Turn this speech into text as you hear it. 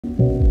Yo.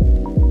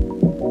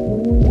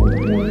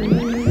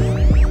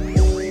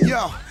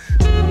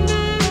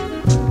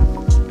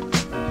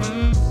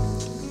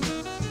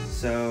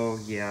 So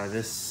yeah,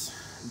 this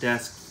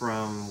desk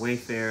from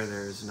Wayfair,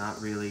 there's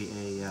not really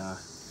a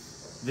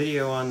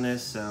video on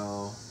this,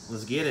 so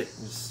let's get it.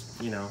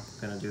 Just, you know,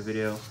 gonna do a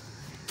video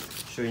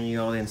showing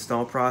you all the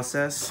install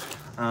process.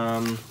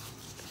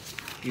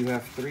 You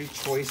have 3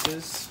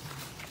 choices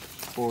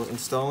for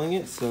installing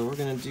it, so we're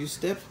gonna do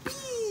step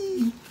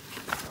B.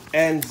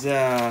 And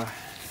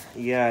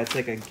yeah, it's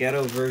like a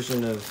ghetto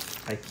version of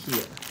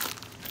IKEA.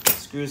 The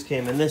screws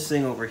came in this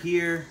thing over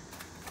here,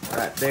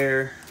 right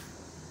there.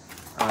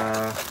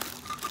 Got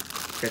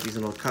these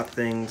little cup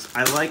things.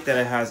 I like that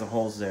it has the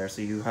holes there,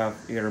 so you gotta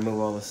remove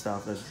all the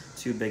stuff. There's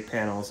 2 big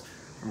panels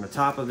from the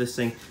top of this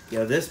thing.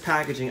 Yeah, this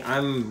packaging,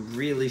 I'm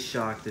really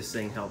shocked this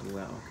thing held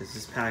well, because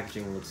this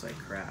packaging looks like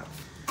crap.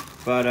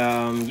 But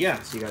yeah,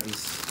 so you got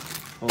these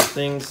whole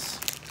things.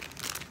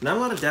 Not a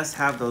lot of desks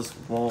have those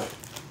wall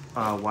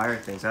wire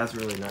things. That's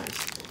really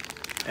nice.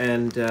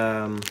 And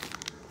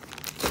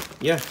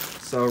yeah,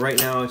 so right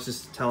now it's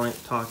just talking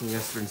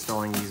us through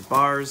installing these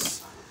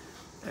bars.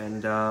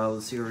 And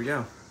let's see where we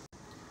go.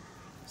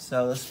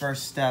 So this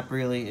first step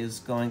really is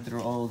going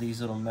through all of these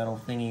little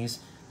metal thingies.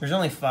 There's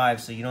only 5,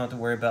 so you don't have to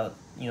worry about,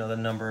 you know, the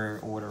number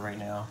order right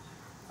now.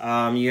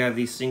 You have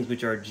these things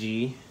which are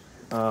G.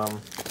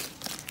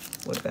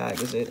 What bag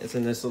is it? It's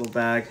in this little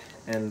bag,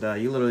 and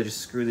you literally just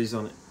screw these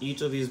on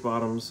each of these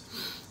bottoms.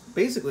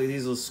 Basically,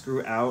 these will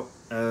screw out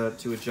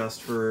to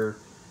adjust for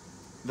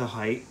the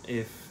height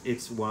if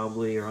it's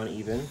wobbly or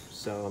uneven.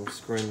 So I'm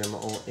screwing them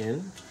all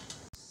in.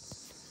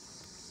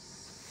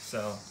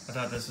 So I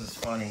thought this was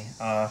funny.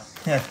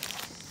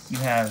 You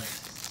have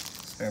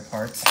spare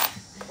parts.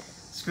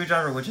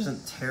 Screwdriver, which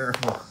isn't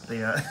terrible.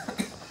 The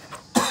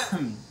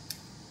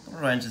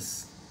wrench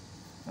is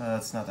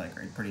it's not that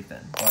great, pretty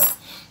thin, but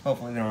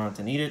hopefully we don't have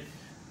to need it.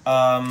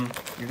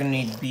 You're gonna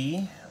need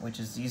B, which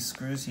is these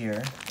screws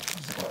here.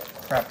 There's like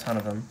a crap ton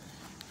of them.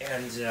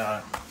 And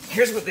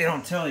here's what they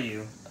don't tell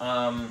you.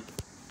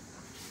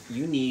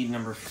 You need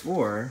number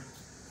 4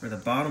 for the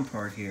bottom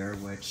part here,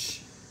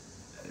 which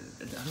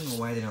I don't know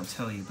why they don't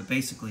tell you, but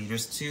basically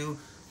there's 2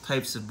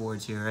 types of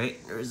boards here, right?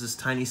 There's this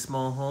tiny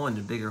small hole and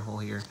a bigger hole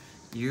here.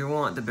 You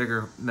want the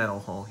bigger metal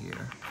hole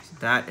here. So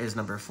that is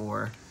number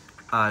 4.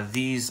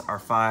 These are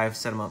 5.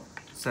 Set them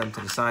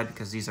to the side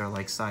because these are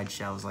like side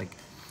shelves, like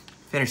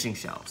finishing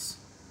shelves.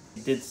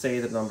 It did say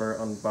the number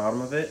on the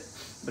bottom of it,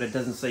 but it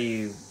doesn't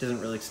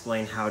really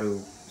explain how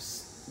to,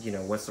 you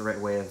know, what's the right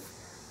way of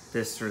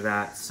this or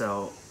that.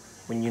 So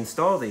when you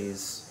install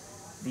these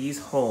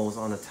holes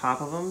on the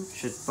top of them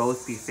should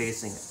both be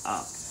facing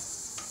up,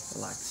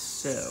 like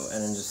so,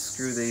 and then just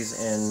screw these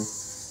in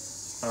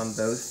on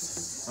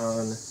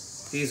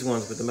these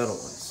ones with the metal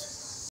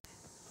ones.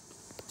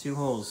 2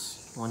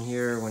 holes, one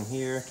here,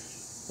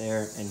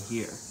 there, and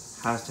here.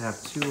 Has to have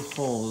 2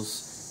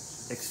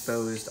 holes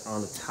exposed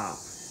on the top.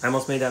 I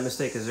almost made that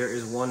mistake because there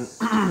is 1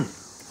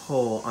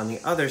 hole on the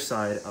other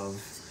side of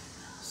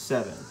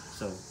 7.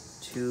 So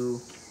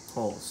 2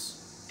 holes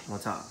on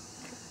the top.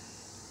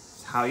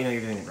 That's how you know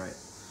you're doing it right.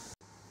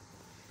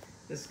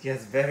 This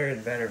gets better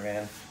and better,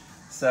 man.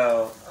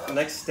 So the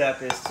next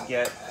step is to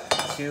get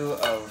 2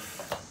 of,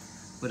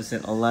 what is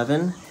it,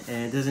 11?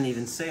 And it doesn't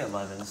even say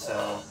 11,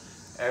 so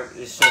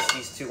it's just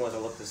these 2 ones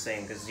that look the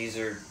same because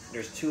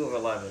there's 2 of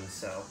 11,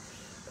 so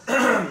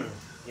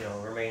you know,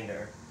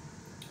 remainder.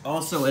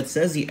 Also, it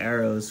says the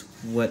arrows,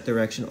 what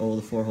direction all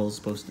the 4 holes are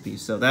supposed to be,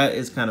 so that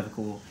is kind of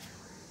cool.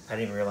 I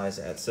didn't even realize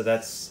that, so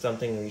that's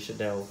something that you should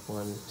know.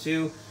 1,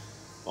 2,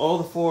 all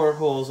the 4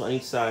 holes on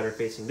each side are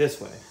facing this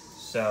way,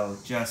 so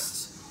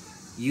just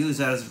use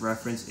that as a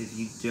reference if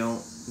you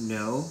don't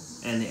know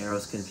and the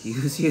arrows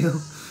confuse you.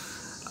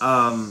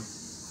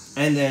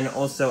 And then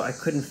also, I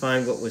couldn't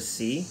find what was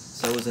C,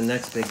 so it was the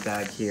next big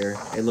bag here.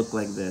 It looked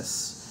like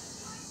this.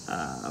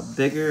 A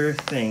bigger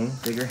thing,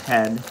 bigger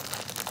head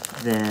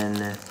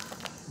than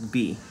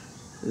B.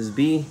 This is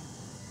B,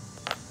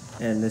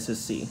 and this is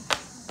C.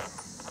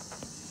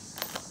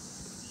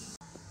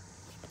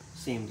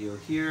 Same deal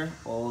here.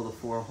 All the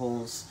 4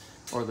 holes,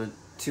 or the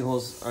 2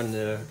 holes are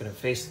gonna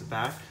face the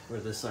back,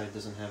 where this side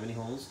doesn't have any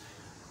holes.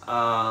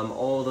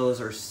 All those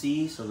are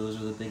C, so those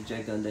are the big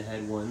Gigunda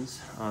head ones.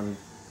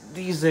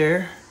 These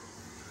there,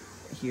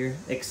 here,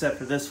 except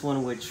for this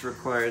one, which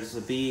requires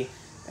a B,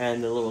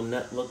 and the little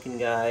nut-looking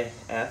guy,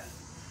 F.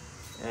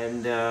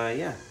 And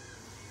yeah,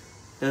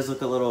 does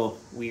look a little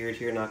weird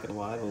here, not gonna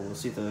lie, but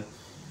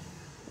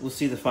we'll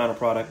see the final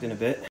product in a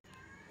bit.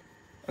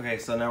 Okay,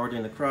 so now we're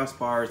doing the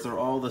crossbars. They're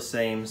all the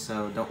same,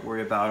 so don't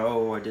worry about,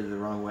 oh, I did it the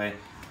wrong way.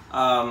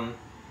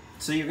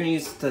 So you're gonna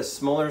use the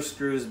smaller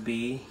screws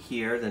B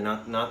here, the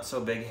not so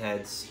big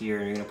heads here,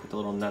 and you're gonna put the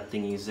little nut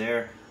thingies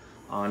there.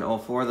 On all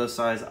 4 of those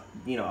sides,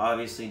 you know,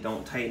 obviously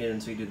don't tighten it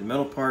until you do the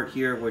middle part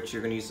here, which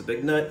you're gonna use the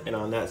big nut, and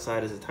on that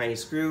side is a tiny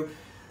screw.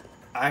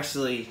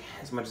 Actually,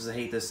 as much as I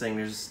hate this thing,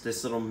 there's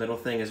this little middle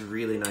thing is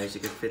really nice.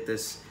 You can fit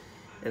this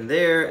in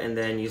there, and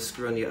then you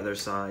screw on the other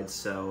side,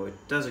 so it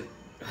does a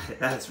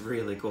That's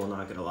really cool,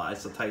 not gonna lie.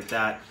 So tighten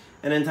that,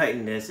 and then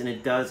tighten this, and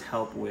it does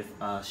help with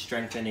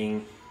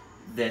strengthening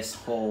this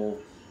whole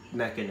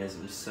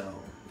mechanism, so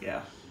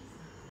yeah.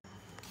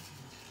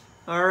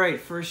 Alright,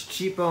 first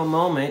cheapo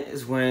moment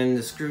is when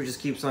the screw just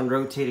keeps on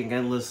rotating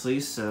endlessly,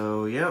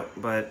 so yep,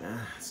 but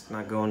it's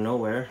not going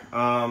nowhere.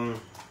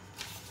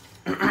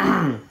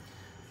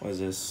 What is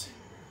this?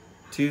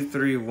 2,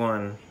 3,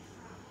 1.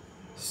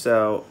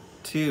 So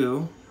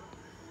 2,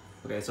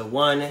 okay, so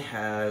 1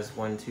 has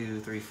 1, 2,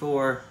 3,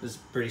 4. This is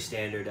pretty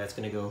standard. That's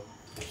gonna go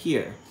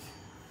here.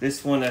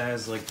 This one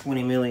has like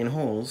 20 million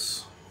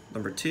holes.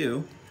 Number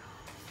 2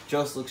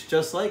 just looks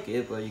just like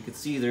it, but you can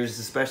see there's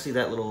especially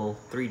that little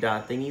 3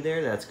 dot thingy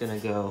there that's gonna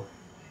go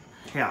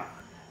here.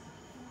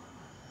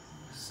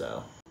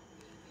 So,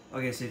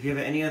 okay, so if you have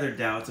any other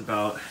doubts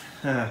about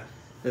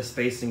the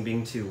spacing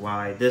being too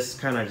wide, this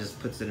kind of just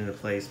puts it into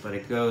place, but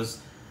it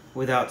goes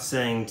without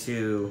saying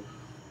to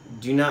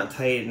do not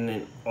tighten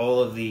in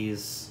all of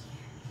these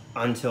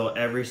until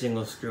every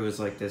single screw is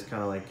like this,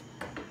 kind of like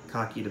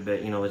cockeyed a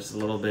bit, you know, just a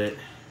little bit,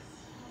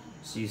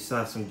 so you still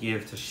have some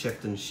give to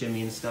shift and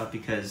shimmy and stuff,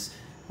 because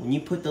when you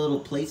put the little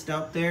plates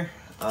out there,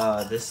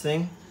 this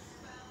thing,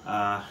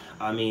 I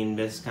mean,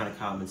 this is kind of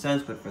common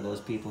sense, but for those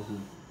people who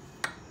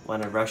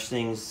want to rush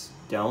things,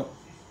 don't.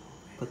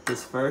 Put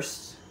this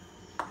first,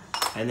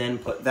 and then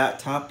put that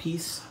top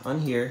piece on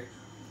here,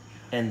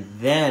 and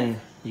then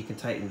you can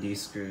tighten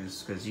these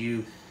screws, because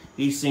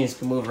these things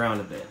can move around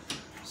a bit.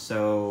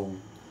 So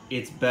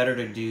it's better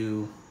to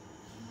do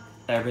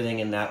everything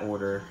in that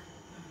order.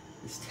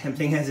 As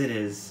tempting as it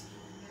is,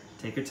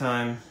 take your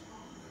time,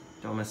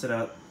 don't mess it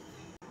up.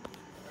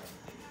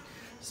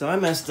 So I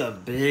messed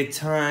up big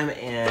time,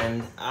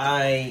 and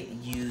I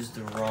used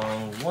the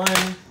wrong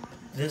one.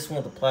 This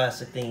one with the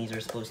plastic thingies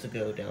are supposed to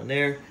go down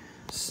there,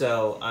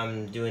 so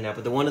I'm doing that.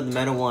 But the one with the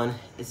metal one,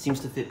 it seems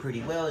to fit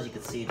pretty well. As you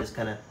can see, it just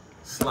kind of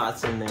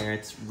slots in there.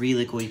 It's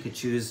really cool. You could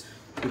choose,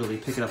 literally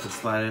pick it up and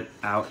slide it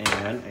out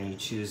and you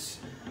choose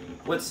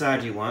what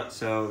side you want.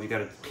 So if you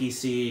got a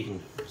PC, you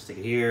can stick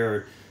it here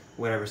or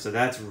whatever. So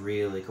that's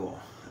really cool.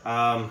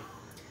 But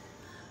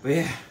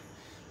yeah,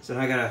 so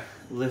now I gotta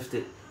lift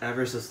it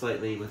ever so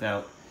slightly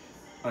without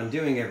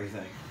undoing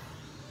everything.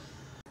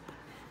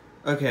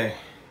 Okay,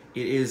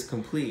 it is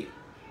complete,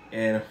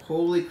 and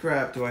holy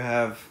crap do I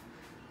have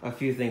a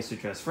few things to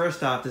address.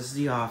 First off, this is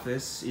the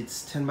office.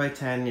 It's 10 by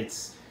 10.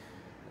 It's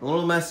a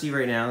little messy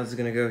right now. This is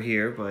gonna go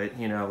here, but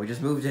you know, we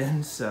just moved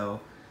in, so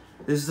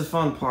this is the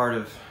fun part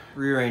of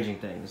rearranging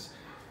things.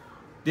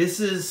 This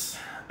is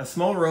a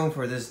small room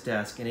for this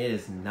desk, and it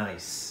is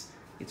nice.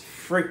 It's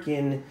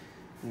freaking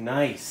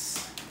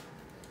nice.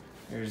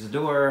 There's the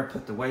door,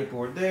 put the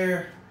whiteboard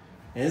there,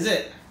 and that's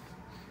it.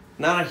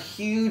 Not a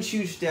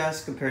huge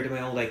desk compared to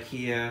my old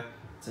IKEA.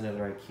 It's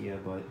another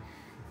IKEA, but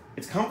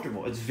it's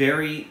comfortable. It's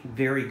very,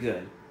 very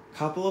good.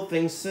 Couple of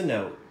things to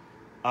note.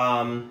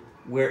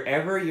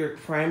 Wherever your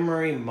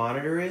primary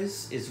monitor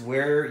is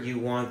where you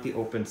want the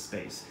open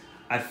space.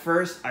 At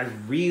first,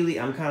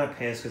 I'm kind of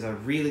pissed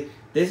because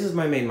this is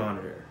my main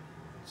monitor.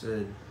 It's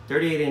a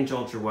 38-inch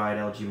ultra-wide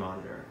LG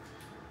monitor.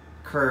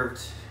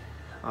 Curved,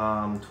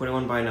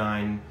 21 by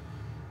 9.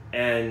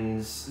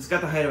 And it's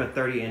got the height of a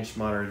 30-inch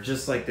monitor,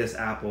 just like this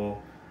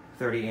Apple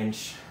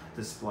 30-inch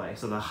display.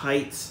 So the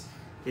height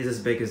is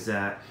as big as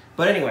that.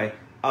 But anyway,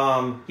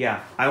 yeah,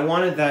 I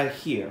wanted that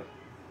here.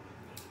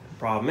 The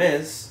problem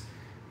is,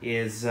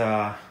 you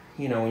know,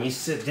 when you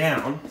sit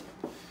down,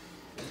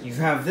 you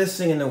have this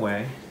thing in the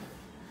way,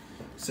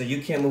 so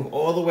you can't move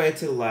all the way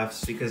to the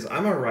left, because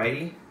I'm a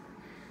righty,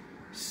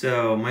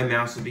 so my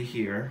mouse will be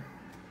here.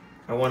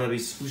 I want to be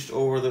swooshed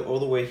over all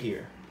the way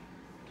here.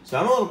 So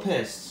I'm a little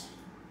pissed.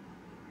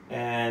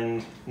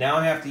 And now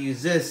I have to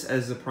use this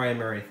as the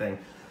primary thing.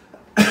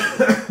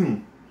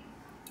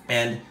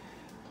 And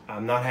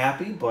I'm not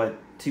happy, but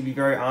to be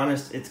very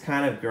honest, it's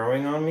kind of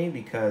growing on me,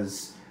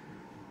 because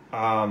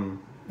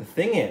the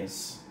thing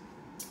is,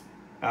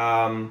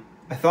 I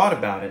thought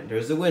about it.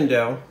 There's a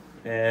window,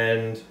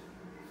 and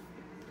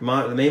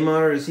the main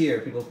monitor is here.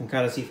 People can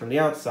kind of see from the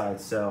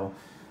outside, so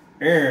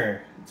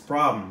it's a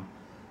problem.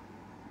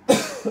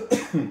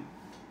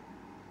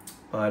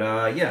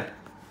 But yeah.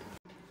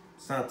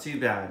 It's not too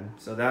bad.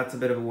 So that's a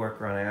bit of a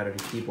workaround. I added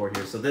a keyboard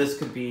here. So this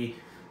could be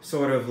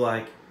sort of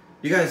like,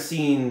 you guys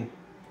seen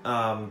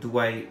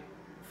Dwight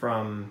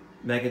from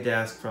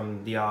Megadesk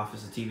from The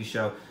Office, the TV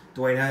show.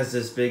 Dwight has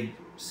this big,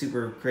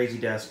 super crazy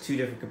desk, 2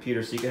 different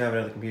computers, so you can have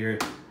another computer.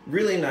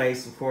 Really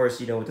nice, of course,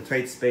 you know, with the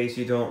tight space,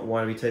 you don't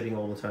want to be typing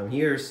all the time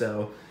here,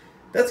 so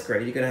that's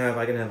great. I can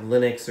have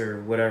Linux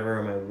or whatever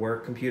on my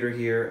work computer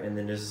here, and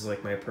then this is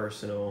like my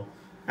personal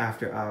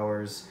after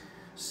hours.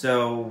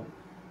 So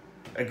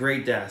a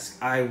great desk.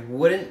 I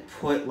wouldn't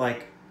put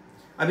like,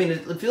 I mean,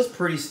 it feels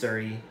pretty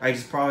sturdy. I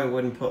just probably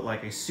wouldn't put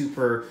like a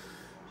super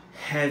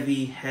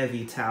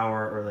heavy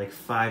tower or like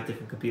 5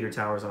 different computer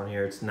towers on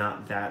here. It's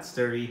not that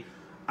sturdy.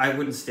 I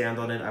wouldn't stand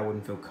on it. I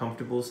wouldn't feel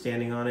comfortable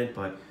standing on it,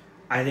 but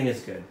I think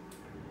it's good.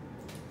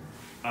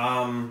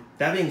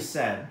 That being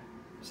said,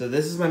 so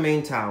this is my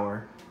main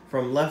tower.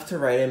 From left to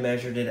right, I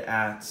measured it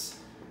at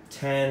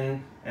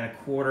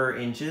 10.25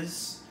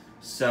 inches.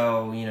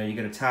 So, you know, you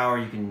get a tower,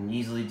 you can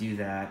easily do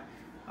that.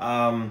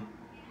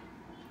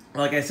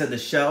 Like I said, the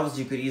shelves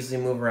you could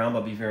easily move around,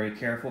 but be very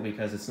careful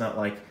because it's not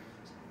like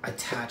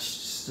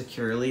attached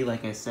securely.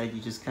 Like I said,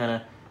 you just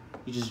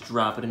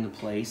drop it into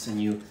place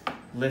and you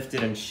lift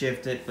it and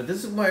shift it. But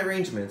this is my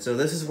arrangement. So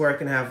this is where I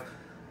can have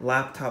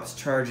laptops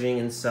charging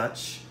and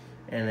such.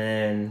 And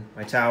then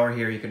my tower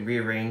here, you can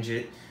rearrange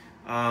it.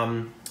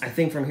 I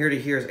think from here to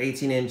here is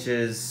 18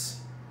 inches.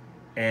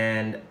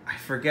 And I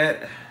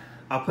forget,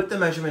 I'll put the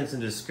measurements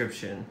in the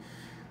description.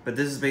 But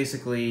this is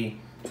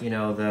basically, you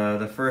know,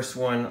 the first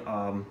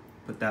one,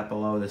 put that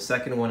below. The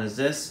second one is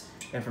this.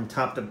 And from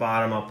top to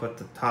bottom, I'll put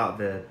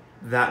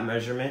that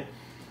measurement.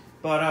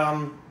 But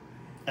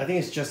I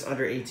think it's just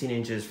under 18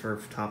 inches for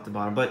top to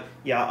bottom. But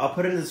yeah, I'll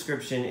put it in the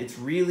description. It's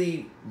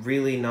really,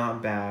 really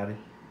not bad.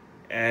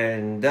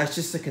 And that's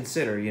just to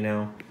consider, you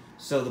know.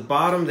 So the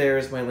bottom there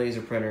is my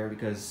laser printer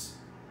because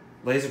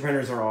laser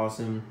printers are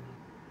awesome.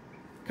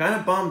 Kind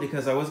of bummed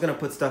because I was going to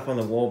put stuff on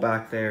the wall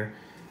back there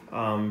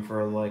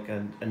for like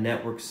a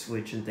network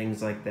switch and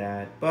things like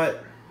that.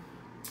 But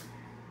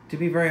to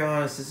be very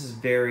honest, this is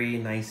very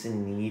nice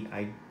and neat.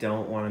 I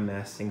don't want to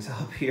mess things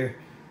up here.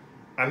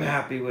 I'm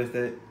happy with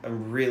it.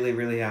 I'm really,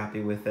 really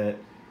happy with it.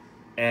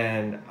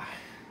 And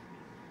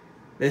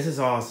this is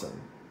awesome.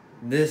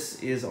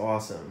 This is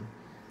awesome.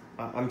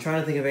 I'm trying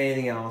to think of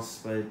anything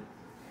else, but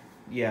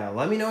yeah,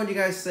 let me know what you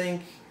guys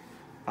think.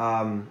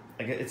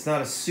 It's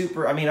not a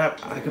super, I mean,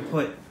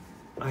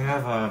 I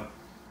have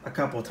a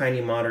couple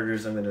tiny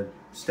monitors I'm gonna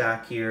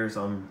stack here,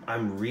 so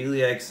I'm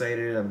really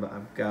excited.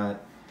 I'm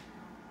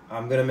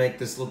gonna make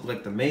this look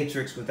like the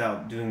Matrix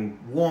without doing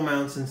wall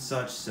mounts and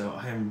such, so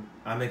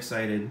I'm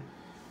excited.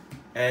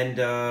 And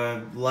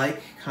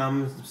like,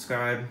 comment,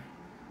 subscribe.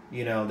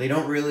 You know, they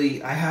don't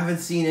really, I haven't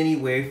seen any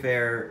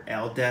Wayfair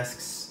L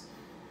desks,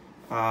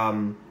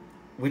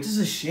 which is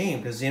a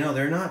shame because, you know,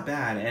 they're not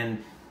bad.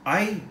 And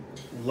I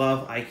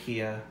love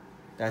IKEA.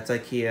 That's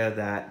IKEA,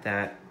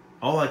 that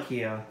all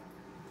IKEA.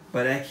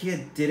 But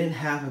IKEA didn't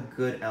have a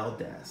good L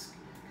desk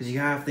because you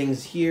have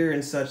things here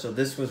and such, so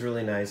this was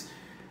really nice.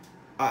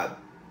 I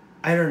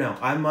don't know.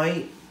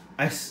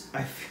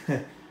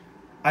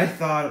 I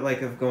thought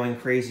like of going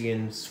crazy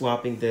and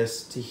swapping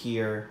this to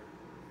here,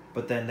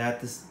 but then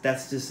that's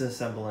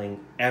disassembling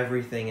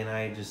everything, and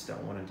I just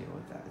don't want to deal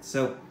with that.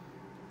 So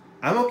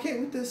I'm okay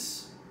with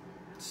this.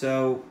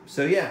 So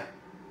yeah.